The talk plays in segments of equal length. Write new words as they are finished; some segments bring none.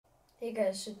Hey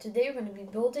guys, so today we're going to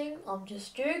be building, I'm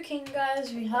just joking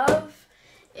guys, we have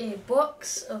a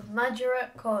box of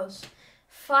Majorette cars.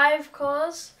 5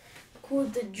 cars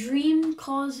called the Dream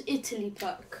Cars Italy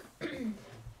pack.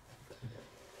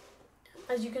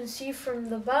 As you can see from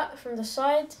the back, from the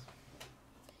side,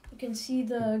 you can see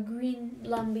the green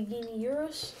Lamborghini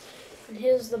Urus. And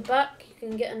here's the back, you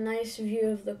can get a nice view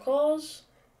of the cars.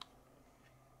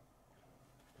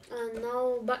 And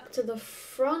now back to the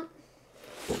front.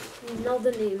 Now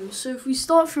the names. So if we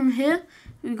start from here,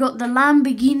 we've got the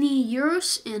Lamborghini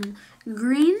Urus in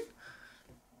green,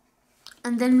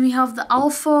 and then we have the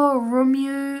Alfa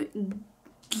Romeo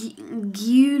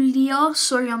Giulia.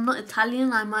 Sorry, I'm not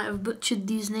Italian. I might have butchered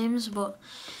these names, but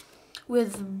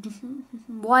with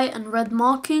white and red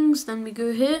markings. Then we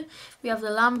go here. We have the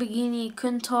Lamborghini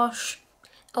Countach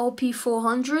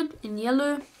LP400 in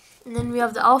yellow, and then we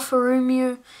have the Alfa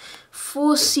Romeo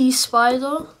 4C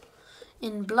Spider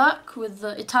in black with the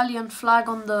Italian flag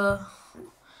on the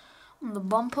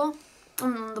bumper,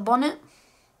 on the bonnet.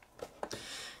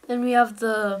 Then we have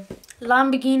the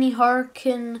Lamborghini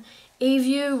Huracan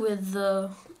Aveo with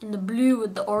in the blue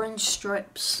with the orange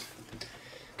stripes.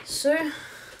 So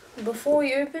before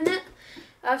we open it,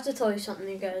 I have to tell you something,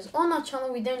 you guys. On our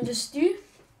channel, we don't just do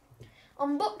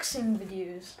unboxing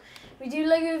videos. We do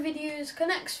Lego videos,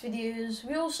 Connects videos.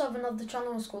 We also have another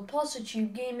channel, it's called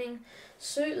Parsatube Gaming.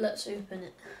 So let's open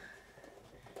it.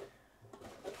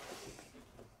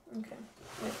 Okay,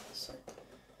 wait, so.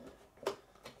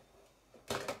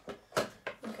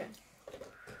 Okay.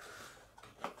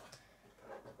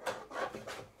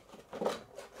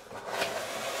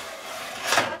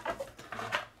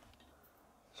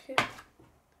 Okay.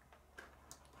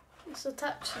 It's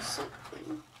attached to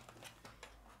something.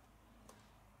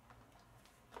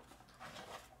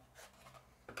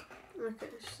 Okay,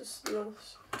 it's just a little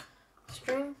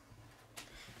string.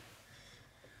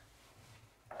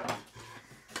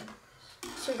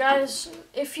 So guys,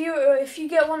 if you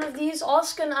get one of these,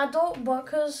 ask an adult,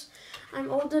 because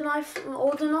I'm old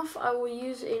enough, I will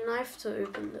use a knife to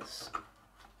open this.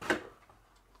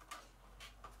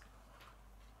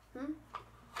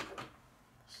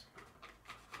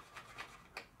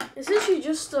 It's literally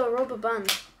just a rubber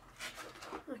band.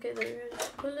 Okay, there you go.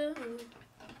 Just pull it.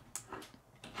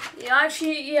 Yeah,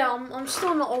 actually, yeah, I'm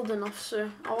still not old enough, so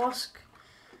I'll ask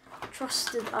a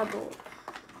trusted adult.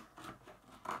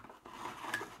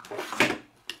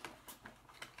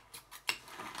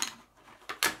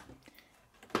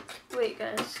 Wait,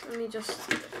 guys, let me just.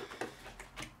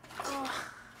 Oh.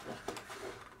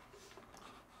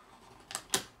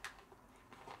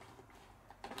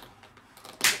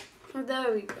 Oh,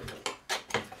 there we go.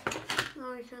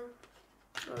 Now we can.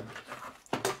 Oh.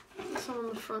 This one on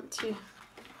the front too.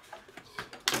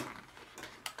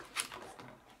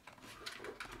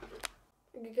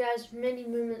 Guys, many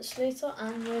moments later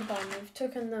and we're done. We've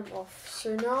taken them off.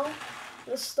 So now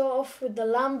let's start off with the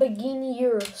Lamborghini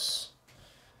Urus.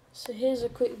 So here's a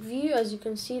quick view. As you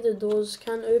can see, the doors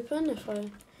can open if I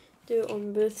do it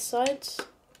on both sides.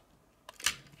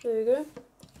 There we go.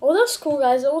 Oh, that's cool,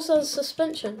 guys. It also has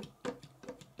suspension.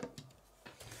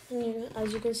 And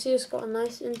as you can see, it's got a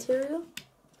nice interior.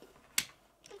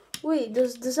 Wait,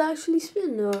 does it actually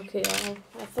spin? No, okay,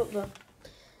 I thought that.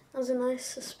 Has a nice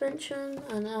suspension,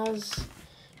 and as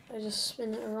I just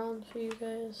spin it around for you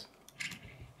guys,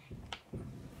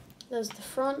 there's the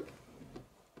front.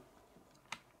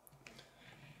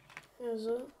 There's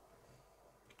it.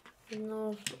 And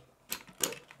now,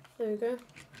 there we go.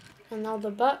 And now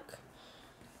the back.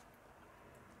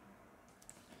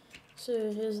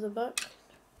 So here's the back.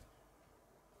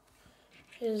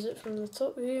 Here's it from the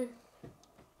top view.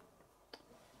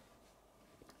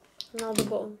 Now the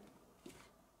bottom.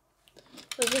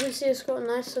 As you can see, it's got a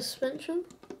nice suspension.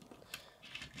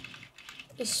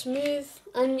 It's smooth,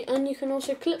 and you can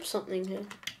also clip something here.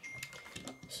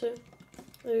 So,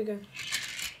 there we go.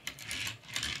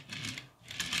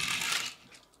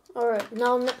 Alright,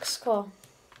 now next car.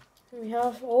 We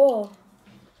have,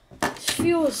 it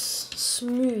feels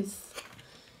smooth.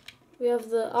 We have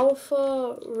the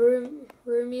Alfa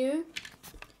Romeo.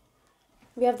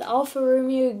 We have the Alfa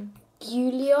Romeo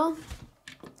Giulia.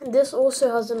 This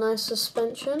also has a nice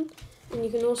suspension, and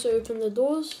you can also open the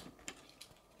doors.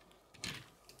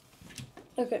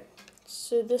 Okay,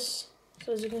 so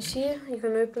as you can see, you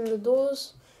can open the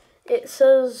doors. It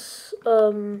says,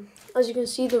 as you can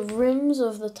see, the rims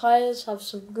of the tires have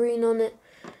some green on it,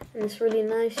 and it's really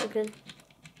nice. You can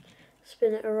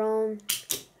spin it around.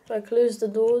 If I close the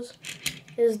doors,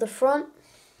 here's the front.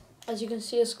 As you can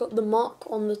see, it's got the mark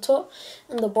on the top,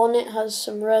 and the bonnet has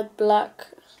some red, black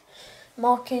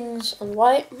markings and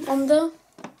white on there.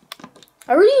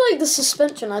 I really like the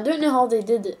suspension. I don't know how they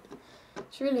did it.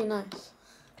 It's really nice.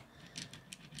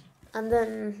 And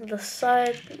then the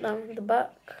side, down the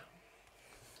back.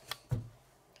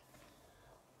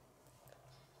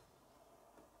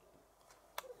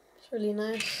 It's really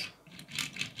nice.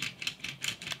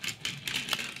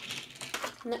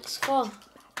 Next car.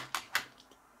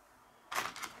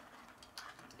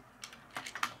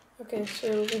 Okay, so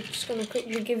we're just gonna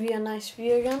quickly give you a nice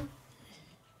view again.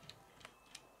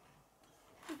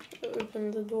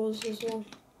 Open the doors as well.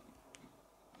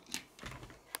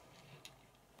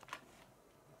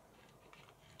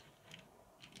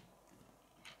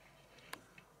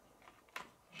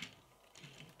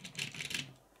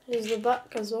 Here's the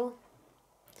back as well.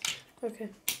 Okay,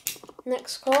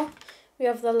 next car, we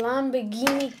have the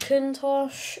Lamborghini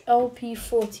Countach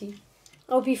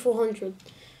LP400.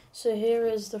 So here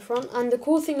is the front, and the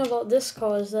cool thing about this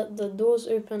car is that the doors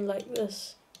open like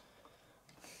this.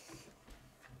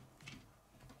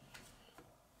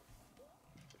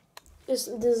 Does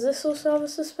this also have a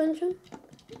suspension?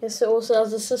 Yes, it also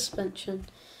has a suspension.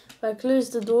 If I close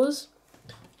the doors,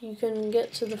 you can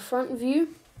get to the front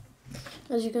view.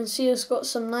 As you can see, it's got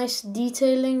some nice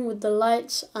detailing with the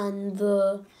lights and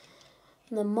the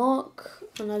mark,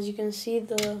 and as you can see,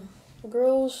 the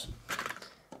grills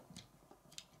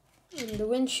and the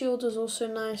windshield is also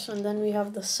nice. And then we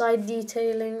have the side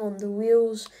detailing on the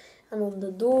wheels and on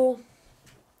the door.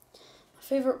 My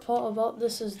favorite part about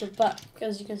this is the back.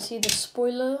 As you can see, the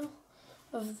spoiler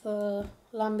of the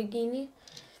Lamborghini,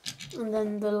 and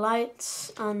then the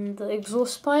lights and the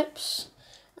exhaust pipes.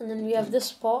 And then we have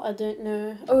this part, I don't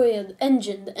know. Oh yeah, the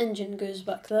engine goes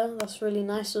back there. That's really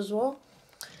nice as well.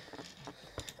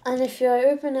 And if I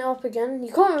open it up again,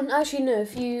 you can't actually know.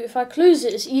 If I close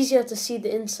it, it's easier to see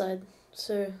the inside.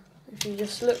 So if you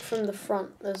just look from the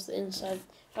front, there's the inside.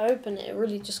 If I open it, it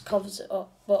really just covers it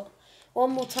up. But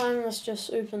one more time, let's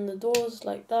just open the doors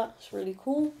like that. It's really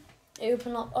cool. They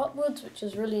open up upwards, which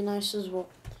is really nice as well.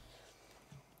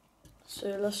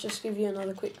 So let's just give you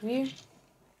another quick view.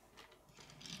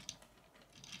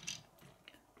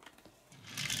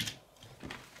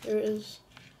 Here it is.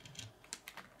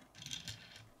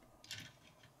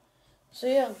 So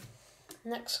yeah,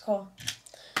 next car.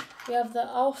 We have the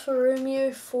Alfa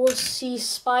Romeo 4C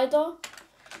Spider.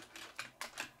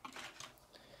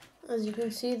 As you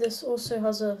can see, this also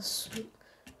has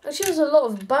actually has a lot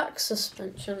of back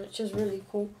suspension, which is really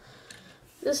cool.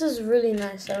 This is really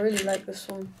nice. I really like this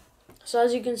one. So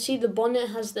as you can see, the bonnet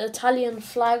has the Italian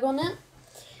flag on it.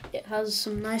 It has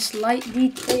some nice light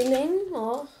detailing.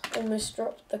 Oh, almost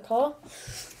dropped the car.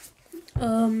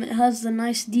 It has the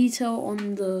nice detail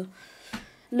on the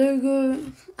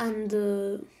logo, and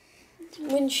the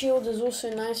windshield is also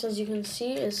nice. As you can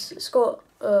see, it's got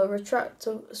a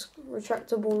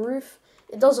retractable roof.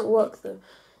 It doesn't work though,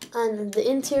 and the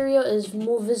interior is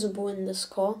more visible in this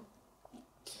car.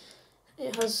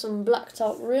 It has some blacked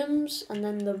out rims, and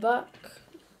then the back,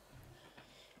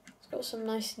 it's got some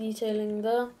nice detailing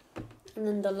there, and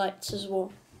then the lights as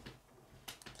well.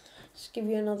 Just give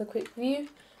you another quick view.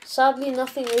 Sadly,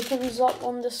 nothing opens up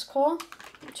on this car,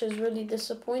 which is really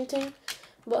disappointing.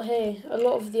 But hey, a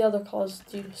lot of the other cars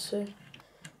do, so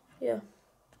yeah.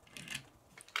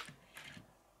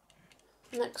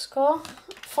 Next car,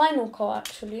 final car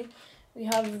actually, we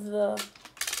have the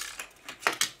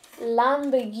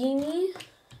Lamborghini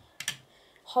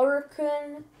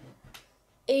Huracan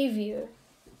Aveo.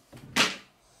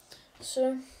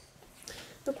 So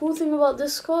the cool thing about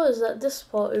this car is that this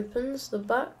part opens, the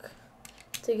back,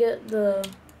 to get the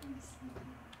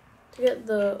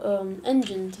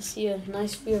engine, to see a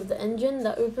nice view of the engine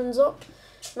that opens up.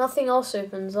 Nothing else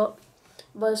opens up,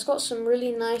 but it's got some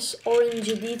really nice orange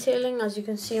detailing, as you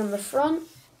can see on the front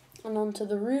and onto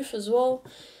the roof as well.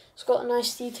 It's got a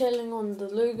nice detailing on the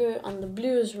logo, and the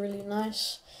blue is really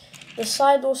nice. The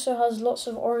side also has lots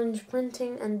of orange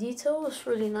printing and detail. It's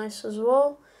really nice as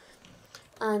well.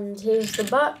 And here's the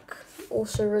back,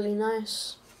 also really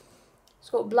nice.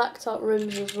 It's got blacked out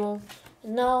rims as well.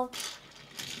 And now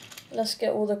let's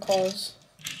get all the cars.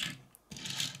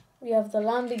 We have the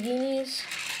Lamborghinis,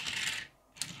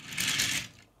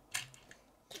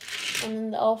 and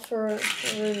then the Alfa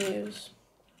Romeos.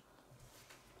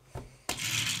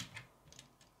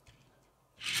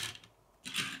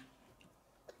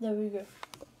 There we go.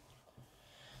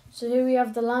 So here we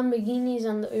have the Lamborghinis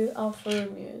and the Alfa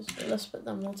Romeos. But let's put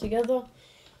them all together.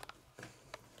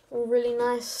 All really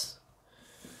nice.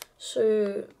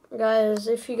 So guys,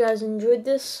 if you guys enjoyed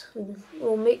this,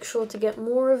 we'll make sure to get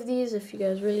more of these if you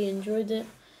guys really enjoyed it.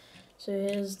 So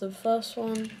here's the first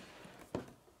one.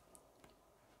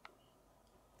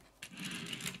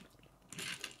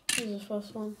 Here's the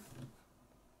first one.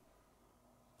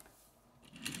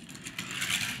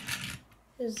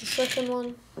 Here's the second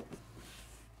one.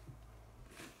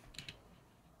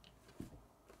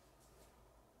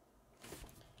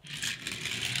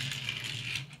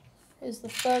 Here's the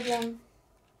third one.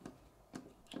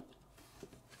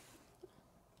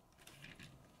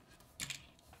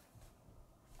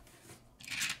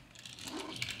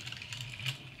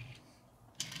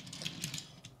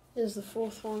 Here's the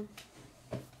fourth one.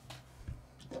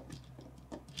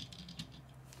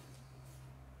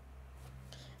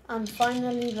 And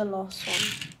finally the last one.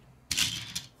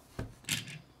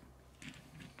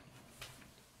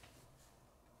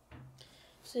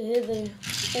 So here they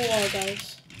all are,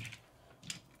 guys.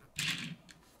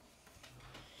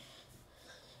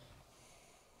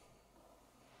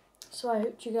 So I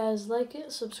hope you guys like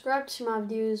it. Subscribe to my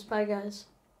videos. Bye guys.